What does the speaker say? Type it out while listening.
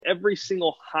every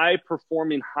single high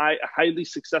performing, highly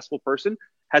successful person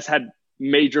has had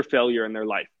major failure in their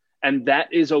life. And that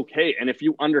is okay. And if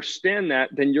you understand that,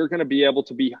 then you're going to be able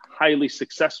to be highly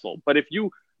successful. But if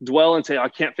you dwell and say, I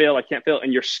can't fail,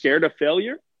 and you're scared of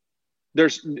failure,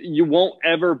 you won't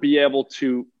ever be able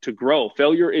to grow.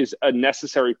 Failure is a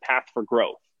necessary path for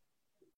growth.